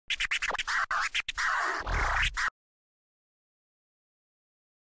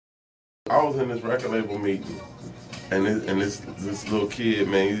I was in this record label meeting, and this little kid,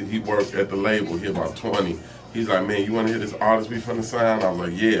 man, he worked at the label. He about 20. He's like, man, you want to hear this artist we finna sign? I was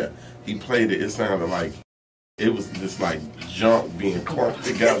like, yeah. He played it. It sounded like it was just like junk being clumped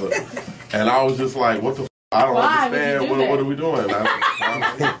together, and I was just like, what the? I don't understand. What are we doing?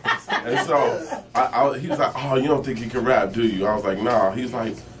 And so he was like, oh, you don't think you can rap, do you? I was like, nah. He's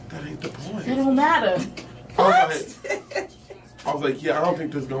like, that ain't the point. It don't matter. I was like, yeah, I don't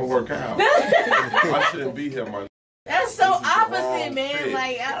think this is gonna work out. I shouldn't be here, man. That's so opposite, man. Fit.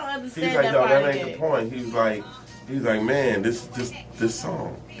 Like, I don't understand. He's like, yo, that ain't the point. He's like, man, this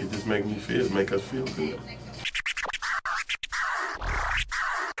song, it just make us feel good.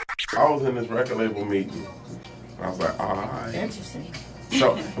 I was in this record label meeting. I was like, all right. Interesting.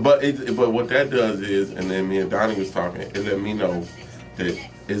 So, but what that does is, and then me and Donnie was talking, it let me know that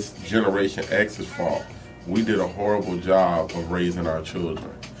it's Generation X's fault. We did a horrible job of raising our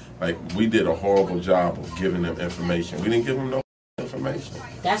children. Like, we did a horrible job of giving them information. We didn't give them no information.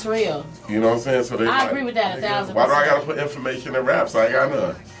 That's real. You know what I'm saying? So I agree with that 1,000%. Why do I gotta put information in raps? I ain't got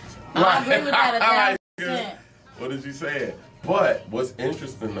none. I agree with that 1,000%. What did you say? But what's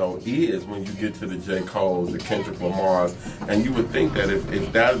interesting though is when you get to the J. Cole's, the Kendrick Lamar's, and you would think that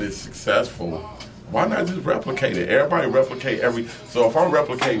if that is successful, why not just replicate it? Everybody replicate so if I'm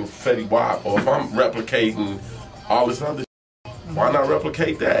replicating Fetty Wap, or if I'm replicating all this other shit, why not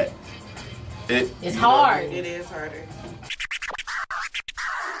replicate that? It's hard. It is harder.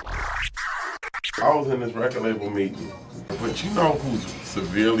 I was in this record label meeting, but you know who's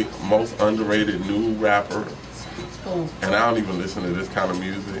severely most underrated new rapper? Ooh. And I don't even listen to this kind of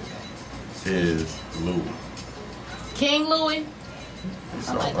music, is Louis. King Louis? He's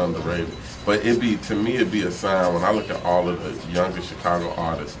so underrated. But to me, it'd be a sign when I look at all of the younger Chicago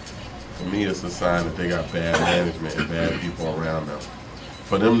artists, for me it's a sign that they got bad management and bad people around them.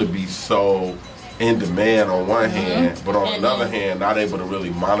 For them to be so in demand on one hand, but on another hand, not able to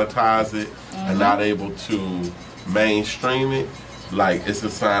really monetize it and not able to mainstream it, like it's a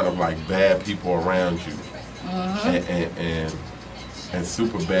sign of like bad people around you. And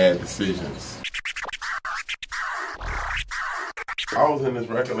super bad decisions. I was in this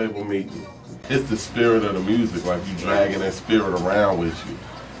record label meeting. It's the spirit of the music, like you dragging that spirit around with you.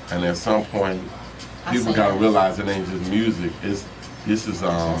 And at some point, people gotta realize it ain't just music. This is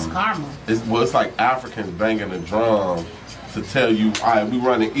karma. It's like Africans banging the drum to tell you, all right, we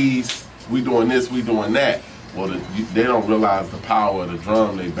running east, we doing this, we doing that. Well, they don't realize the power of the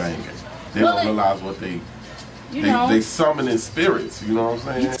drum they banging. They don't realize what they summoning spirits, you know what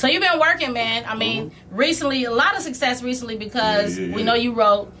I'm saying? So you've been working, man. I mean, recently, a lot of success recently because we know you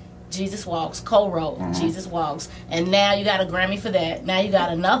wrote Jesus Walks, co-wrote Jesus Walks, and now you got a Grammy for that. Now you got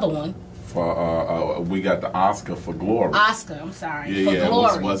another one. We got the Oscar for Glory. Oscar, I'm sorry. Yeah, for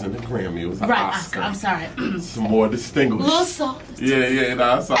Glory. It wasn't a Grammy, it was an right, Oscar. I'm sorry. Some more distinguished. A little soft. Yeah,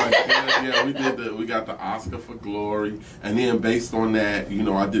 no, sorry. We got the Oscar for Glory, and then based on that, you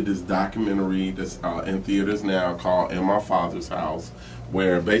know, I did this documentary that's in theaters now called In My Father's House,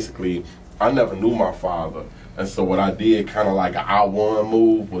 where basically I never knew my father. And so what I did, kind of like an I one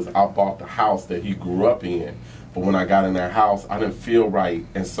move, was I bought the house that he grew up in. But when I got in that house, I didn't feel right,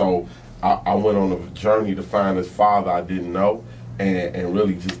 and so I went on a journey to find his father I didn't know and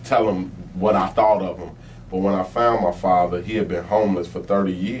really just tell him what I thought of him. But when I found my father, he had been homeless for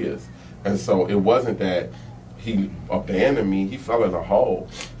 30 years. And so it wasn't that he abandoned me, he fell in a hole.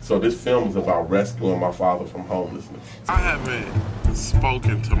 So this film is about rescuing my father from homelessness. I haven't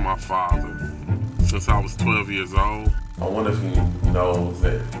spoken to my father since I was 12 years old. I wonder if he knows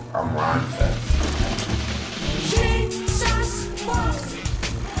that I'm Rhymefest.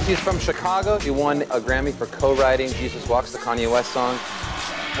 He's from Chicago. He won a Grammy for co-writing Jesus Walks, the Kanye West song.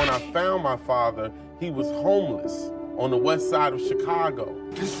 When I found my father, he was homeless on the west side of Chicago.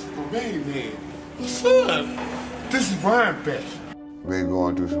 This is for me, man. Son, this is Rhymefest. We're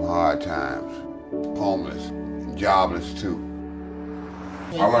going through some hard times. Homeless, and jobless too.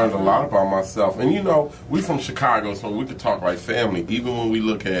 I learned a lot about myself. And you know, we from Chicago, so we could talk like family, even when we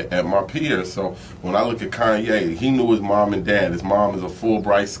look at my peers. So when I look at Kanye, he knew his mom and dad. His mom is a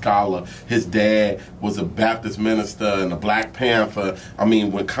Fulbright scholar. His dad was a Baptist minister and a Black Panther. I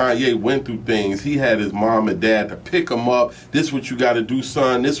mean, when Kanye went through things, he had his mom and dad to pick him up. This what you got to do,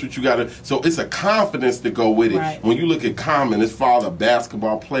 son. This what you got to. So it's a confidence to go with it. Right. When you look at Common, his father, a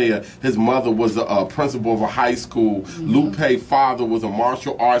basketball player. His mother was a principal of a high school. Lupe's father was a martial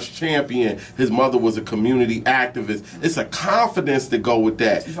arts champion. His mother was a community activist. It's a confidence to go with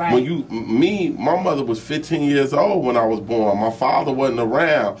that. Right. When my mother was 15 years old when I was born. My father wasn't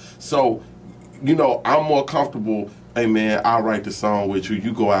around. So, you know, I'm more comfortable hey man, I'll write the song with you.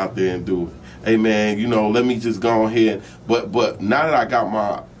 You go out there and do it. Hey man, you know, let me just go ahead. But now that I got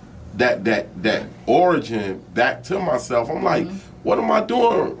my that origin back to myself, I'm like, what am I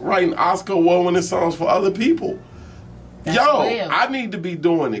doing writing Oscar award-winning songs for other people? That's Yo, real. I need to be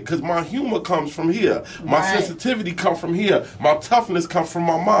doing it because my humor comes from here. My sensitivity comes from here. My toughness comes from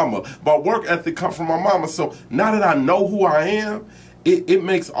my mama. My work ethic comes from my mama. So now that I know who I am, it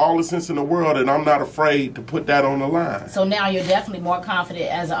makes all the sense in the world, and I'm not afraid to put that on the line. So now you're definitely more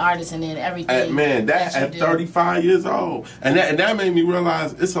confident as an artist and in everything. Man, that at 35 years old, and that made me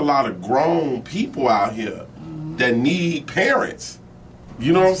realize it's a lot of grown people out here that need parents.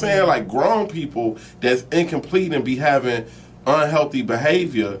 You know what I'm saying? Like grown people that's incomplete and be having unhealthy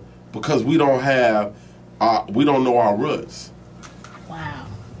behavior because we don't know our roots. Wow.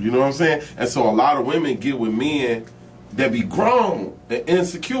 You know what I'm saying? And so a lot of women get with men that be grown and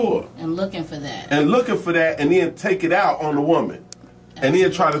insecure. And looking for that. And then take it out on the woman. Absolutely. And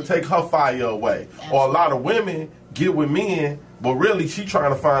then try to take her fire away. Absolutely. Or a lot of women get with men, but really she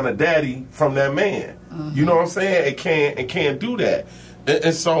trying to find a daddy from that man. You know what I'm saying? It can't do that.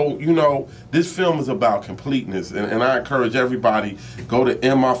 And so, you know, this film is about completeness. And I encourage everybody, go to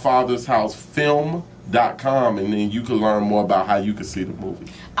InMyFathersHouseFilm.com and then you can learn more about how you can see the movie.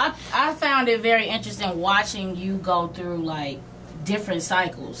 I found it very interesting watching you go through, like, different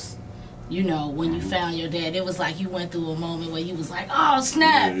cycles. You know, when you found your dad, it was like you went through a moment where you was like, oh,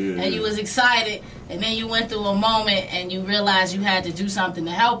 snap, and you was excited. And then you went through a moment and you realized you had to do something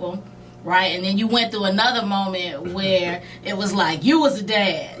to help him. Right, and then you went through another moment where it was like you was a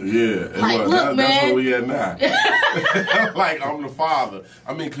dad. Yeah, like, look, man. That's where we at now. Like, I'm the father.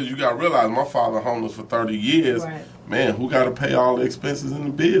 I mean, because you got to realize, my father homeless for 30 years. Right. Man, who got to pay all the expenses and the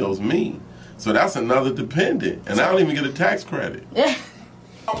bills? Me. So that's another dependent, and I don't even get a tax credit.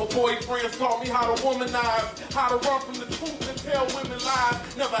 My boyfriends taught me how to womanize, how to run from the truth and tell women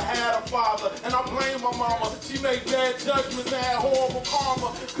lies. Never had a father, and I blame my mama. She made bad judgments and had horrible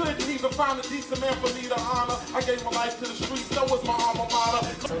karma. Couldn't even find a decent man for me to honor. I gave my life to the streets, that was my alma mater.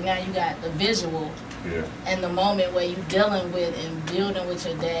 So now you got the visual and the moment where you dealing with and building with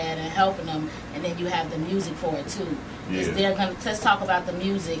your dad and helping him, and then you have the music for it too. Let's talk about the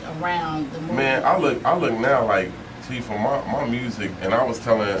music around the movie. Man, I look now like, for my music, and I was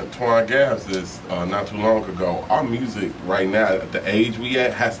telling Twan Gabbs this not too long ago, our music right now, at the age we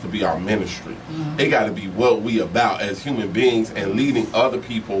at, has to be our ministry. It got to be what we about as human beings and leading other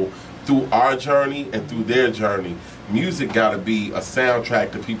people through our journey and through their journey. Music got to be a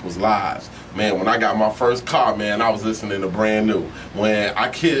soundtrack to people's lives. Man, when I got my first car, man, I was listening to Brand New. When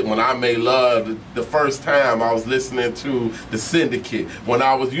I made love the first time, I was listening to The Syndicate. When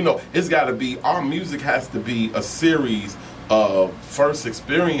I was, you know, it's got to be, our music has to be a series of first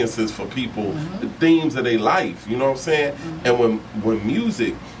experiences for people, the themes of their life, you know what I'm saying? And when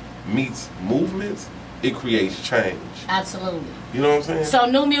music meets movements, it creates change. Absolutely. You know what I'm saying? So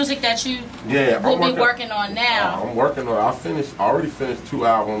new music that you will be working on now. I'm working on. I already finished 2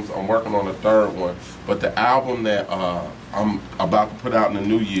 albums. I'm working on a 3rd one. But the album that I'm about to put out in the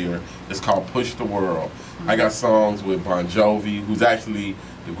new year is called Push the World. I got songs with Bon Jovi, who's actually,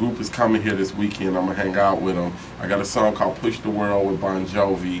 the group is coming here this weekend. I'm gonna hang out with them. I got a song called Push the World with Bon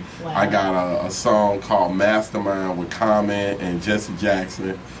Jovi. Wow. I got a song called Mastermind with Common and Jesse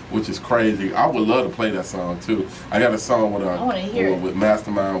Jackson, which is crazy. I would love to play that song too. I got a song with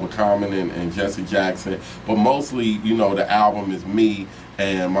Mastermind with Common and Jesse Jackson. But mostly, you know, the album is me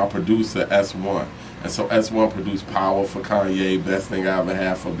and my producer S1. And so S1 produced Power for Kanye, Best Thing I Ever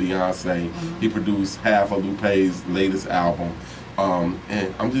Had for Beyonce. He produced half of Lupe's latest album. And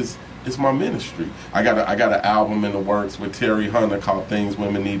it's my ministry. I got an album in the works with Terry Hunter called Things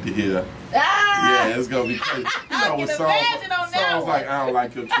Women Need to Hear. Yeah, it's gonna be crazy. You know, with songs like I Don't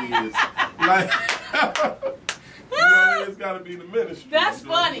Like Your Kids. Like, you know, it's gotta be the ministry. That's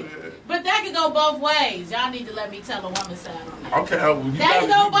funny. But that can go both ways. Y'all need to let me tell the woman's side on that. Okay, well, that can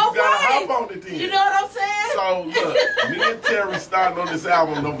go both ways. Hop on it then. You know what I'm saying? So look, me and Terry starting on this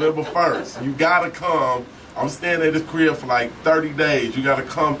album November 1st. You gotta come. I'm staying at this crib for like 30 days. You gotta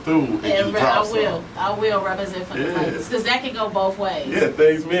come through and drop something. I will represent for the ladies, because that can go both ways. Yeah,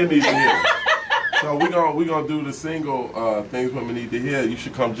 Things Men Need to Hear. So we gonna do the single Things Women Need to Hear. You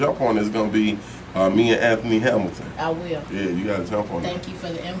should come jump on it. It's gonna be me and Anthony Hamilton. I will. Yeah, you gotta jump on it. Thank you for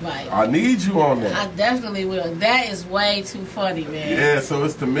the invite. I need you on that. I definitely will. That is way too funny, man. Yeah, so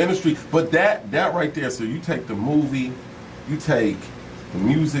it's the ministry. But that right there, so you take the movie, you take the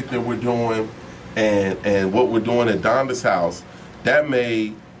music that we're doing, and what we're doing at Donda's house, that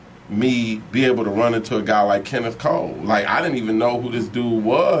made me be able to run into a guy like Kenneth Cole. Like, I didn't even know who this dude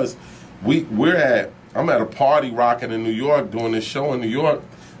was. We're at I'm at a party rocking in New York, doing this show in New York.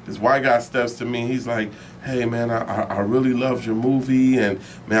 This white guy steps to me. He's like, hey, man, I really loved your movie, and,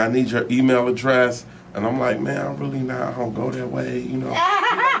 man, I need your email address. And I'm like, man, I'm really not. I don't go that way, you know. He's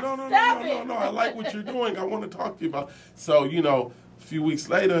like, no. I like what you're doing. I want to talk to you about. So, you know, a few weeks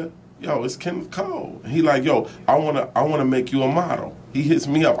later, yo, it's Kenneth Cole. He like, yo, I wanna make you a model. He hits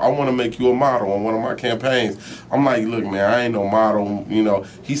me up. I want to make you a model on one of my campaigns. I'm like, look, man, I ain't no model, you know.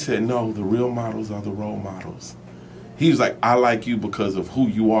 He said, no, the real models are the role models. He was like, I like you because of who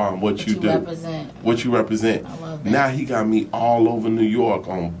you are and what you do. What you represent. I love that. Now he got me all over New York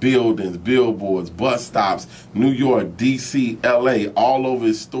on buildings, billboards, bus stops, New York, D.C., L.A., all over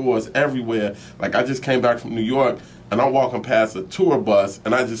his stores, everywhere. Like, I just came back from New York, and I'm walking past a tour bus,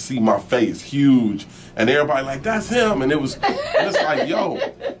 and I just see my face, huge. And everybody like, that's him. And it's like, yo,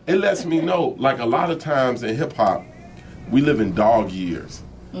 it lets me know, like a lot of times in hip-hop, we live in dog years.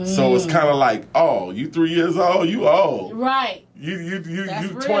 So it's kind of like, oh, you 3 years old, you old. Right. You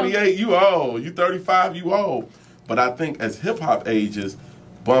 28, you old. You 35, you old. But I think as hip-hop ages,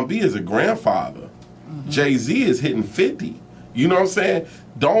 Bun B is a grandfather. Jay-Z is hitting 50. You know what I'm saying?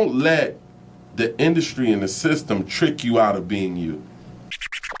 Don't let the industry and the system trick you out of being you.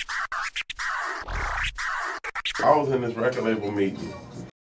 I was in this record label meeting,